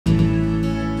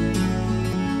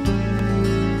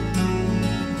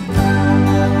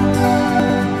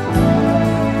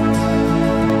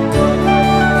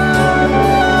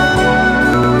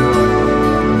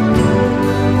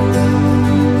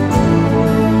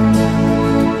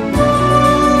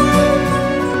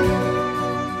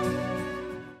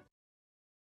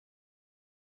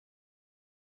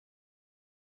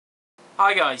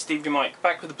Hi guys, DVD Mike,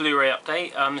 back with the Blu-ray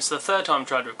update. This is the third time I've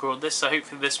tried to record this, so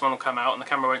hopefully this one will come out and the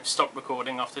camera won't stop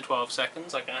recording after 12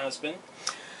 seconds like it has been.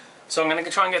 So I'm going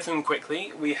to try and get through them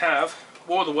quickly. We have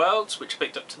War of the Worlds, which I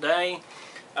picked up today.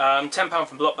 £10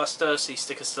 from Blockbuster, see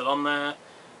sticker's still on there.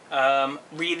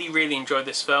 Really enjoyed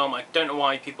this film. I don't know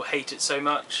why people hate it so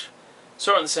much.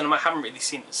 Saw it in the cinema, haven't really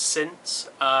seen it since.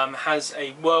 Has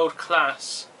a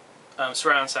world-class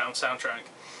surround sound soundtrack.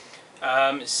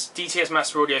 It's DTS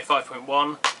Master Audio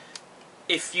 5.1.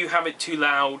 If you have it too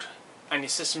loud and your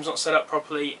system's not set up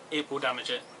properly, it will damage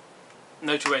it.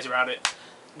 No two ways around it.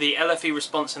 The LFE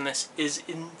response in this is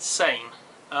insane.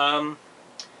 But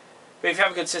if you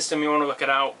have a good system, you want to look it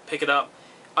out, pick it up.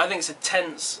 I think it's a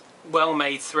tense,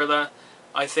 well-made thriller.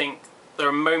 I think there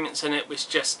are moments in it which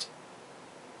just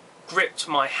gripped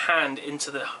my hand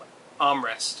into the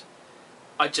armrest.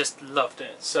 I just loved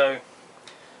it. So,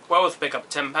 well worth a pick up at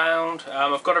 £10.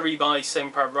 I've got to rebuy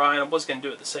Saving Private Ryan. I was going to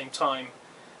do it at the same time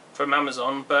from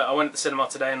Amazon, but I went to the cinema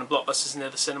today and the Blockbuster's near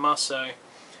the cinema, so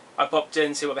I popped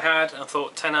in, see what they had, and I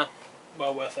thought tenner,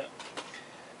 well worth it.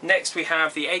 Next we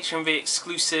have the HMV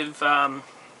exclusive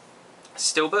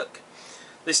Steelbook.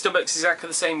 This Steelbook is exactly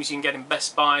the same as you can get in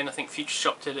Best Buy, and I think Future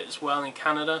Shop did it as well in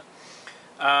Canada.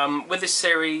 With this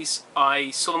series,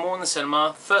 I saw them all in the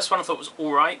cinema. First one I thought was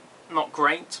alright, not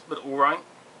great, but alright.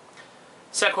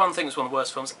 Second one I think was one of the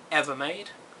worst films ever made.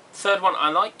 Third one I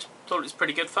liked, thought it was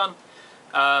pretty good fun.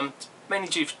 Mainly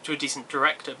due to a decent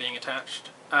director being attached.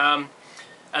 And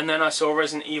then I saw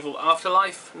Resident Evil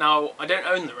Afterlife. Now, I don't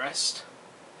own the rest,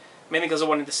 mainly because I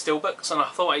wanted the Steelbooks, and I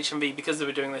thought HMV, because they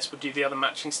were doing this, would do the other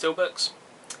matching Steelbooks.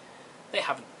 They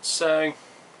haven't, so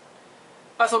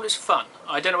I thought it was fun.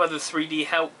 I don't know whether the 3D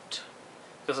helped,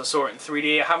 because I saw it in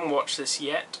 3D. I haven't watched this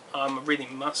yet. I really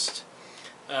must.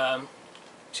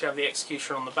 You have the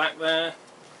execution on the back there,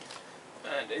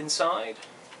 and inside.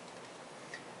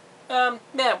 Yeah,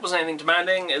 it wasn't anything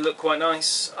demanding. It looked quite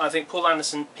nice. I think Paul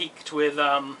Anderson peaked with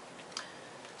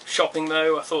shopping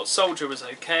though. I thought Soldier was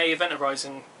okay. Event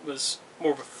Horizon was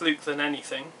more of a fluke than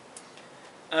anything.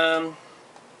 Actually,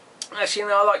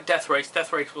 no, I like Death Race.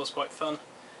 Death Race was quite fun.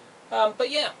 But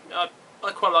yeah, I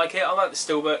quite like it. I like the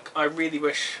Steelbook. I really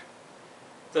wish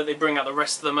that they bring out the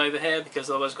rest of them over here, because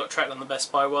otherwise got tracked on the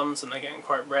Best Buy ones and they're getting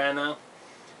quite rare now.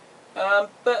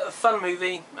 But a fun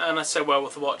movie, and I say well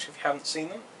worth a watch if you haven't seen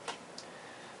them.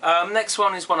 Next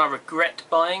one is one I regret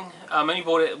buying. I only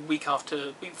bought it a week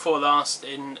before last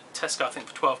in Tesco, I think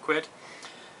for 12 quid.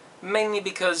 Mainly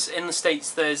because in the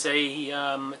States there's a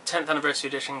 10th anniversary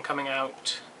edition coming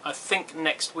out, I think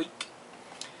next week.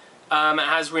 It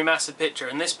has remastered picture,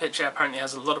 and this picture apparently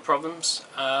has a lot of problems.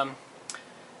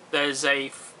 There's I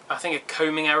think a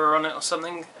combing error on it or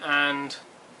something, and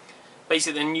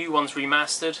basically the new one's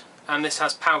remastered, and this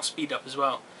has PAL speed up as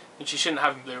well, which you shouldn't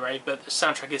have in Blu-ray, but the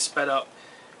soundtrack is sped up.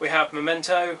 We have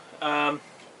Memento,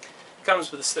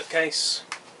 comes with a slipcase.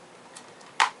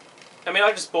 I mean,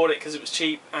 I just bought it because it was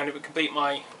cheap and it would complete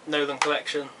my Nolan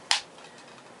collection,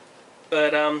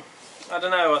 but I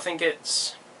don't know, I think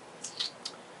it's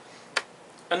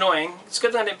annoying. It's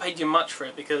good that I didn't pay too much for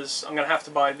it, because I'm going to have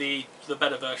to buy the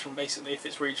better version basically if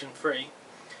it's region free.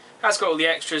 It has got all the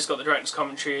extras, got the director's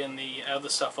commentary and the other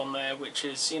stuff on there, which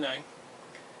is, you know,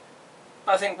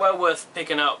 I think well worth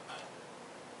picking up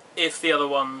if the other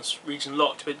one's region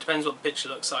locked, but it depends what the picture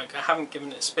looks like. I haven't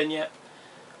given it a spin yet.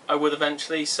 I will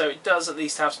eventually, so it does at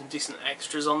least have some decent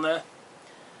extras on there.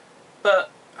 But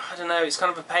I don't know, it's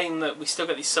kind of a pain that we still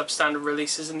get these substandard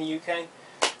releases in the UK.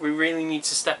 We really need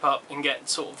to step up and get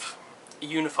sort of a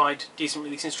unified, decent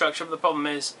releasing structure, but the problem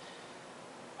is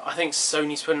I think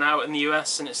Sony's putting it out in the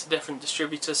US and it's a different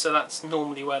distributor, so that's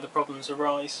normally where the problems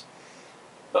arise.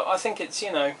 But I think it's,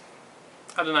 you know,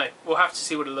 I don't know, we'll have to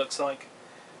see what it looks like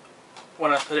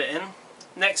when I put it in.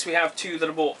 Next we have two that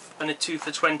I bought in a 2 for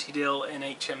 20 deal in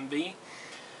HMV.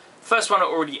 First one I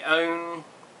already own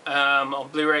on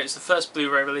Blu-ray. It's the first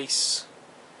Blu-ray release,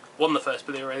 one of the first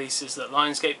Blu-ray releases that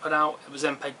Lionsgate put out. It was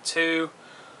MPEG 2.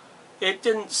 It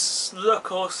didn't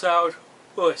look or sound,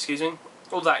 oh excuse me,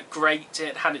 all that great.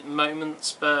 It had its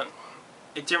moments, but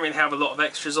it didn't really have a lot of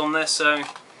extras on there, so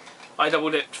I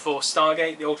doubled it for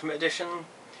Stargate, the Ultimate Edition.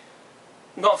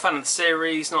 Not a fan of the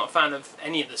series, not a fan of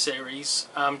any of the series,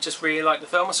 just really liked the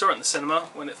film. I saw it in the cinema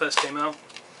when it first came out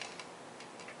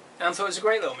and thought it was a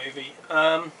great little movie.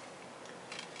 I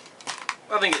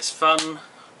think it's fun.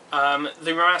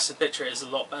 The remastered picture is a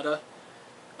lot better.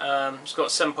 It's got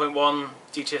 7.1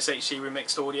 DTS HD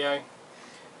remixed audio,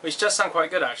 which does sound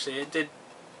quite good actually. It did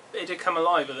come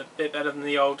alive a bit better than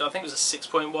the old, I think it was a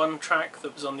 6.1 track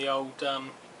that was on the old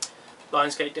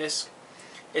Lionsgate disc.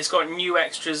 It's got new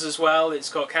extras as well. It's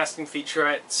got casting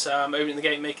featurettes, opening the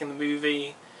gate, making the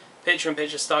movie,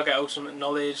 picture-in-picture Stargate Ultimate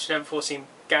Knowledge, never before seen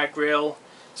gag reel.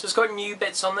 So it's got new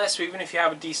bits on there, so even if you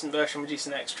have a decent version with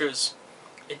decent extras,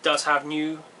 it does have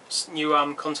new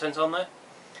content on there.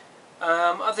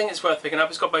 I think it's worth picking up.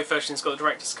 It's got both versions. It's got the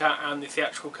director's cut and the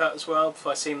theatrical cut as well,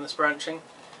 for seamless branching.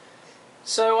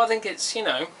 So I think it's, you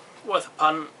know, worth a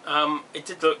punt. It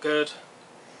did look good.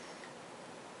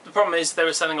 The problem is they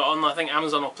were selling it on, I think,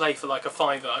 Amazon or Play for like a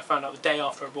 £5. I found out the day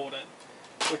after I bought it,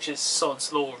 which is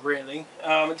sod's law, really.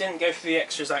 It didn't go for the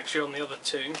extras actually on the other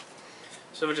two.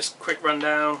 So we'll just quick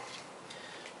rundown.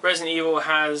 Resident Evil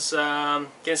has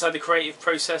get inside the creative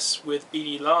process with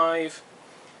BD Live,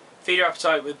 feed your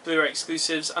appetite with Blu-ray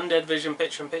exclusives, Undead Vision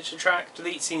picture-in-picture track,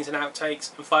 delete scenes and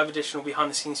outtakes, and 5 additional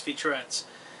behind-the-scenes featurettes.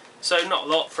 So not a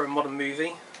lot for a modern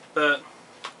movie, but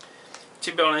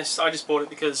to be honest, I just bought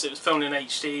it because it was filmed in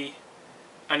HD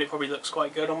and it probably looks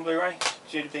quite good on Blu-ray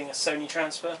due to being a Sony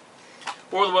transfer.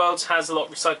 War of the Worlds has a lot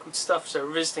of recycled stuff, so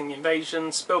revisiting the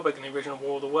invasion, Spielberg and the original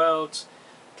War of the Worlds,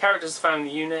 characters found in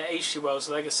the unit, H.G. Wells'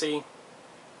 legacy,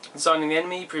 designing the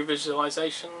enemy,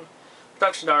 pre-visualization,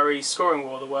 production diaries, scoring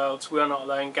War of the Worlds, We Are Not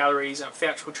Alone, galleries, and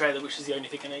theatrical trailer, which is the only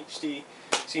thing in HD,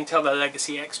 so you can tell they're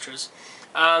legacy extras.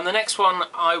 The next one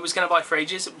I was going to buy for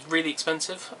ages. It was really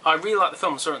expensive. I really liked the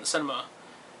film, saw it in the cinema.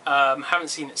 Haven't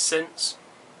seen it since.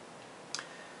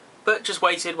 But just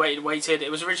waited.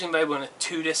 It was originally available in a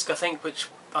 2-disc, I think, which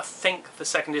I think the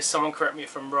second disc, someone correct me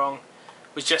if I'm wrong,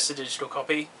 was just a digital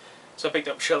copy. So I picked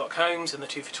up Sherlock Holmes and the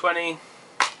 2 for $20.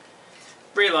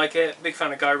 Really like it. Big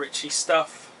fan of Guy Ritchie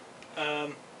stuff.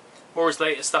 More his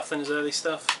later stuff than his early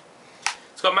stuff.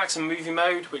 It's got maximum movie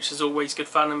mode, which is always good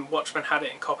fun, and Watchmen had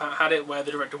it and Cop Out had it, where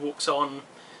the director walks on and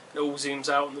it all zooms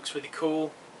out and looks really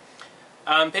cool.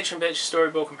 Picture-in-picture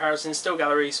storyboard comparisons, still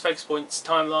galleries, focus points,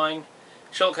 timeline,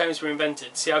 Sherlock Holmes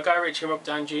reinvented. See how Guy Ritchie and Robert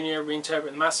Downey Jr.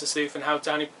 reinterpret the Master Sleuth and how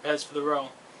Downey prepares for the role.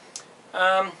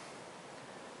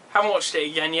 Haven't watched it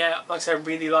again yet. Like I said, I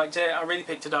really liked it. I really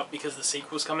picked it up because the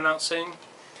sequel's coming out soon.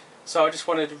 So I just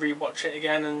wanted to re-watch it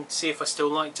again and see if I still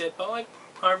liked it, but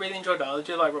I really enjoyed it. I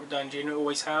do like Robert Downey Jr.,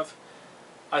 always have.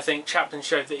 I think Chaplin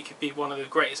showed that he could be one of the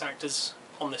greatest actors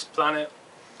on this planet.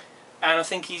 And I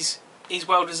think he's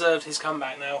well deserved his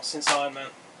comeback now since Iron Man.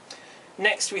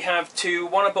 Next we have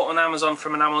one I bought on Amazon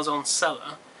from an Amazon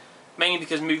seller, mainly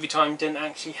because Movie Time didn't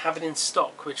actually have it in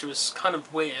stock, which was kind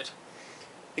of weird.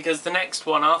 Because the next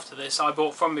one after this I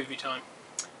bought from Movie Time.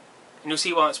 And you'll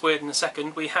see why it's weird in a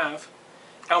second. We have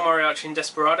El Mariachi and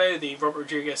Desperado, the Robert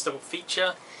Rodriguez double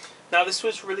feature. Now this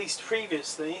was released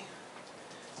previously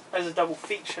as a double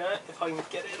feature, if I can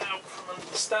get it out from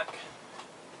under the stack.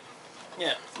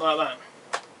 Yeah, like that.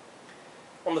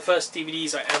 One of the first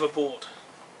DVDs I ever bought.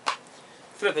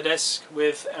 Flip a disc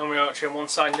with El Mariachi on one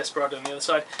side and Desperado on the other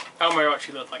side. El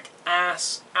Mariachi looked like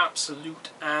ass,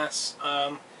 absolute ass.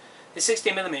 It's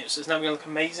 16mm, so it's never going to look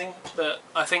amazing, but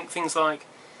I think things like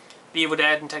The Evil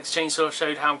Dead and Texas Chainsaw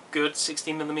showed how good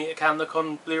 16mm can look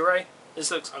on Blu-ray.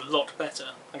 This looks a lot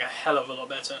better, like a hell of a lot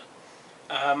better.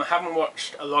 I haven't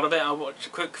watched a lot of it. I watched a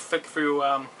quick flick through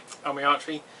El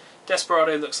Mariachi.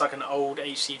 Desperado looks like an old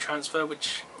HD transfer,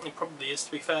 which it probably is,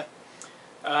 to be fair.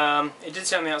 It did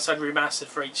say on the outside remastered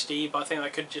for HD, but I think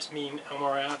that could just mean El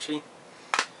Mariachi.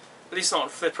 At least not a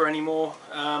flipper anymore.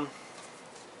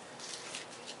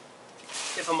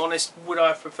 If I'm honest, would I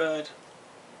have preferred,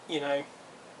 you know,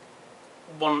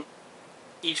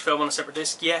 each film on a separate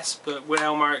disc? Yes, but would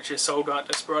El Mariachi sold out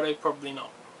Desperado? Probably not.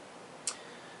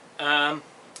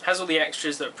 Has all the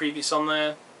extras that are previous on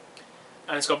there,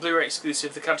 and it's got Blu-ray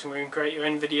exclusive, the cutting room, create your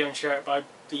own video and share it by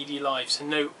BD Live, so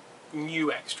no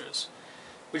new extras.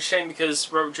 Which is a shame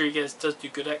because Robert Rodriguez does do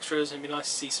good extras, and it'd be nice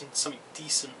to see something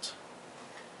decent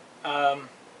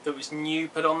that was new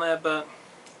put on there, but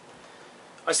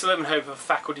I still live in hope of a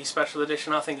Faculty Special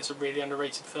Edition. I think it's a really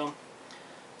underrated film.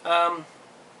 So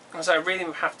I really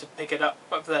would have to pick it up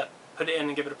there, put it in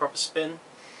and give it a proper spin.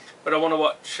 But I want to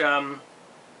watch,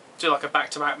 do like a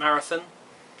back-to-back marathon,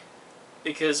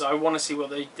 because I want to see what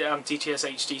the DTS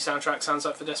HD soundtrack sounds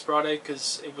like for Desperado,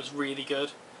 because it was really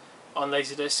good on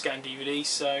Laserdisc and DVD,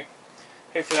 so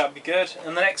hopefully that would be good.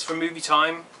 And the next for Movie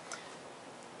Time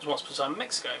was Once Upon a Time in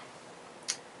Mexico,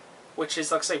 which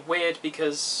is, like I say, weird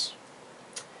because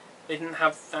they didn't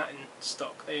have that in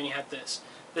stock, they only had this.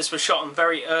 This was shot on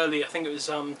very early, I think it was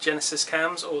Genesis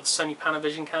cams or the Sony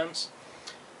Panavision cams.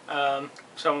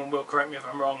 Someone will correct me if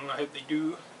I'm wrong, I hope they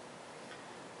do.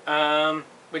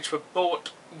 Which were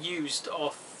bought used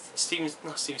off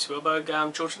not Steven Spielberg,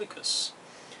 George Lucas.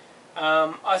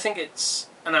 I think it's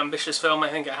an ambitious film. I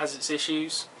think it has its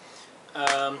issues.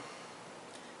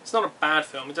 It's not a bad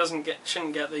film. It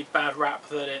shouldn't get the bad rap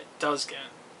that it does get.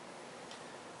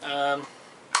 Haven't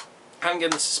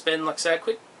given this a spin. Like I said,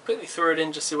 quickly threw it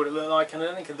in just to see what it looked like, and I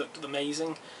don't think it looked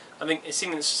amazing. I think it's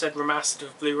even said remastered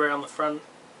of Blu-ray on the front.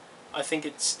 I think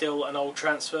it's still an old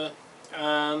transfer.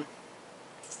 No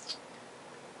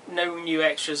new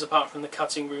extras apart from the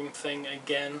cutting room thing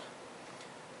again.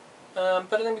 But I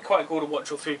think it'd be quite cool to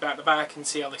watch all three back to back and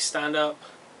see how they stand up.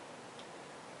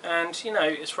 And, you know,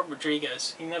 it's from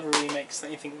Rodriguez. He never really makes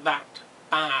anything that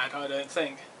bad, I don't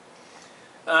think.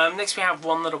 Next we have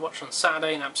one that I watched on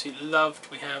Saturday and absolutely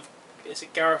loved. We have, is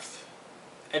it Gareth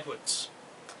Edwards?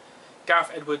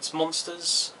 Gareth Edwards'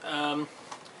 Monsters.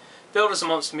 Billed as a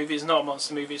monster movie, it's not a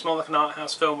monster movie. It's more like an art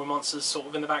house film with monsters sort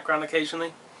of in the background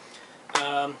occasionally.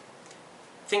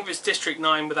 Think of it as District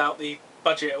 9 without the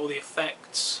budget or the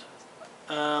effects.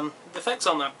 The effects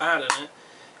aren't that bad in it.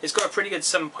 It's got a pretty good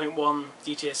 7.1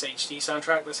 DTS HD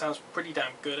soundtrack that sounds pretty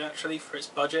damn good actually for its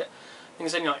budget. I think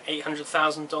it's only like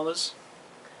 $800,000.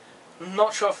 I'm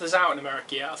not sure if it's out in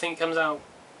America yet. I think it comes out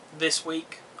this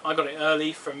week. I got it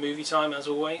early from movie time as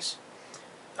always.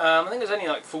 I think it's only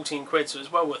like 14 quid, so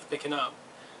it's well worth picking up.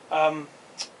 I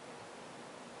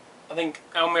think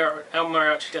El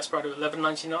Mariachi Desperado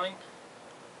 $11.99,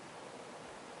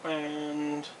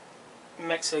 and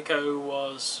Mexico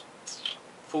was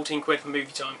 14 quid for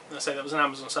movie time. I say that was an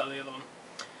Amazon sale, the other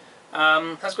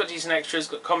one. Has got decent extras,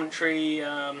 got commentary,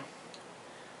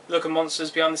 look at monsters,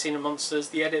 behind the scene of monsters,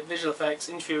 the edit, visual effects,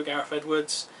 interview with Gareth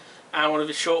Edwards, and one of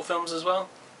his short films as well.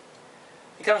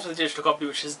 It comes with a digital copy,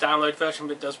 which is a download version,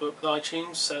 but it does work with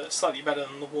iTunes, so it's slightly better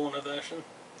than the Warner version.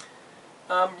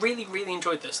 Really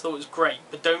enjoyed this. Thought it was great,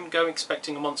 but don't go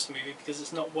expecting a monster movie because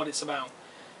it's not what it's about.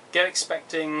 Go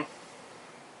expecting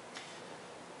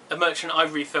a Merchant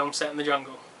Ivory film set in the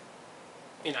jungle.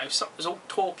 You know, it's all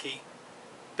talky,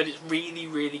 but it's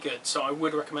really good, so I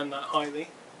would recommend that highly.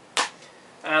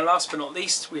 And last but not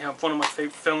least, we have one of my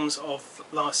favourite films of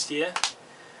last year.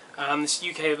 This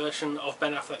UK version of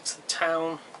Ben Affleck's The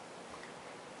Town.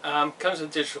 Comes with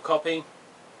a digital copy,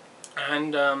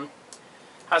 and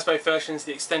has both versions,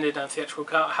 the extended and theatrical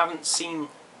cut. I haven't seen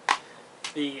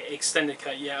the extended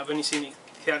cut yet, I've only seen the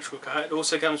theatrical cut. It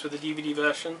also comes with a DVD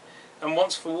version, and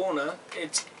once for Warner,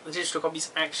 the digital copy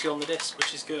is actually on the disc,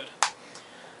 which is good.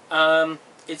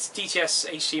 It's DTS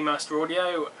HD Master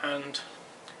Audio, and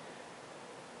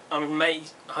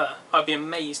I'd be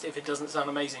amazed if it doesn't sound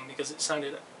amazing, because it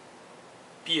sounded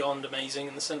beyond amazing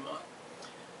in the cinema.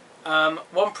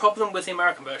 One problem with the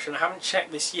American version, I haven't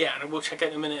checked this yet, and I will check it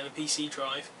in a minute in a PC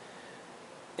drive.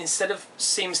 Instead of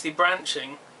seamlessly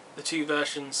branching the two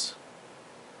versions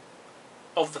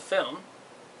of the film,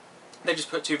 they just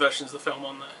put two versions of the film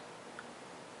on there,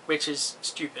 which is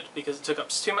stupid because it took up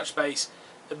too much space,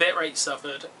 the bitrate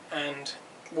suffered, and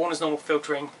Warner's normal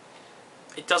filtering,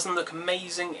 it doesn't look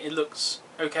amazing. It looks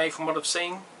okay from what I've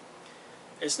seen.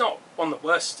 It's not one of the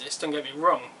worst discs, don't get me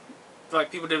wrong.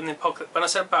 Like people did in the Apocalypse, when I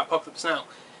said about Apocalypse Now,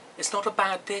 it's not a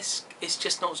bad disc, it's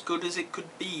just not as good as it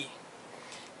could be.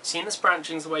 Seamless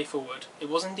branching is the way forward. It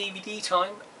wasn't DVD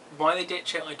time, why they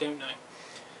ditched it I don't know.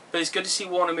 But it's good to see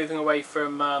Warner moving away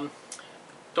from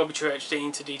Dolby True HD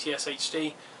into DTS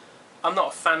HD. I'm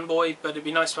not a fanboy, but it'd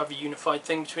be nice to have a unified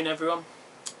thing between everyone.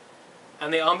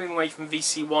 And they are moving away from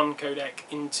VC1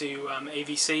 codec into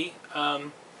AVC.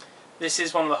 This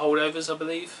is one of the holdovers, I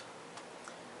believe.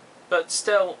 But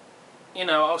still, you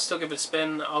know, I'll still give it a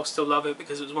spin. I'll still love it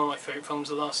because it was one of my favourite films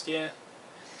of last year.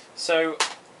 So,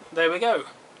 there we go.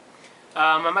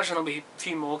 I imagine there'll be a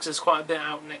few more because there's quite a bit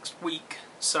out next week.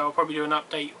 So I'll probably do an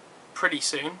update pretty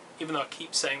soon, even though I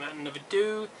keep saying that and never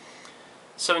do.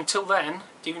 So until then,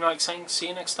 do you like saying see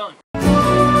you next time?